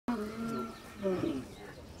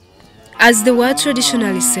As the world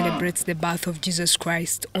traditionally celebrates the birth of Jesus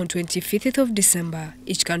Christ on 25th of December,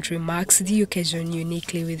 each country marks the occasion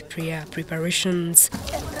uniquely with prayer preparations.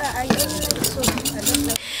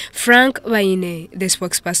 Frank Waine, the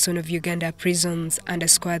spokesperson of Uganda Prisons,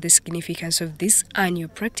 underscored the significance of this annual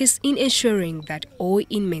practice in ensuring that all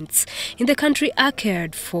inmates in the country are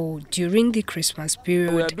cared for during the Christmas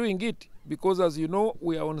period. We are doing it because, as you know,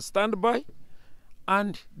 we are on standby,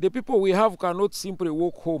 and the people we have cannot simply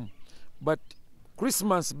walk home. But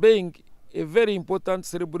Christmas being a very important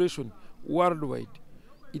celebration worldwide,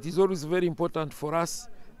 it is always very important for us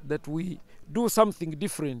that we do something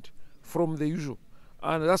different from the usual.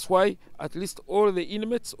 And that's why at least all the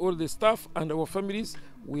inmates, all the staff and our families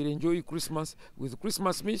will enjoy Christmas with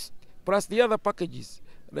Christmas meals, plus the other packages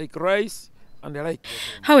like rice and the like.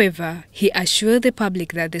 However, he assured the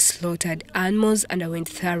public that the slaughtered animals underwent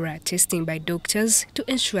thorough testing by doctors to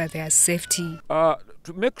ensure their safety.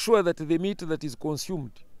 To make sure that the meat that is consumed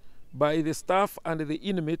by the staff and the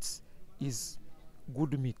inmates is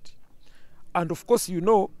good meat. And of course, you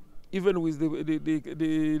know, even with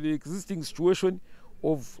the existing situation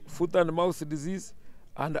of foot and mouth disease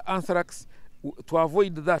and anthrax, to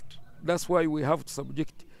avoid that, that's why we have to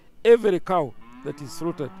subject every cow that is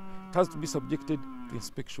slaughtered. It has to be subjected to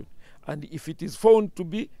inspection. And if it is found to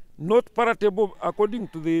be not palatable according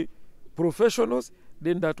to the professionals,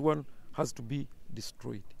 then that one has to be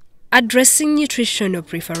destroyed. Addressing nutritional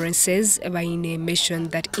preferences, Waine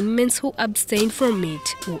mentioned that inmates who abstain from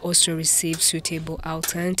meat will also receive suitable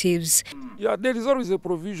alternatives. Yeah, there is always a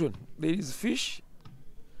provision. There is fish.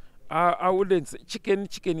 I wouldn't say chicken.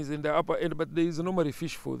 Chicken is in the upper end, but there is normally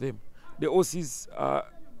fish for them. The OCs are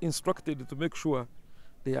instructed to make sure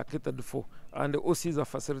they are catered for, and the OCs are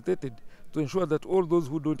facilitated to ensure that all those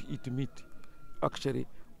who don't eat meat actually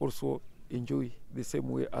also enjoy the same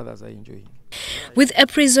way others are enjoying. With a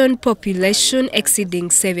prison population exceeding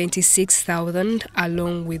 76,000,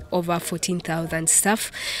 along with over 14,000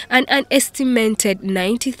 staff and an estimated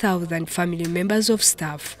 90,000 family members of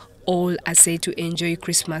staff, all are said to enjoy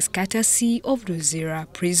Christmas courtesy of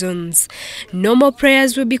Luzira Prisons. Normal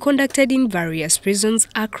prayers will be conducted in various prisons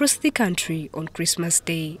across the country on Christmas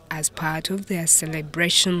Day as part of their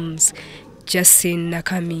celebrations. Justin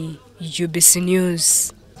Nakami, UBC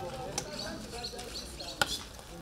News.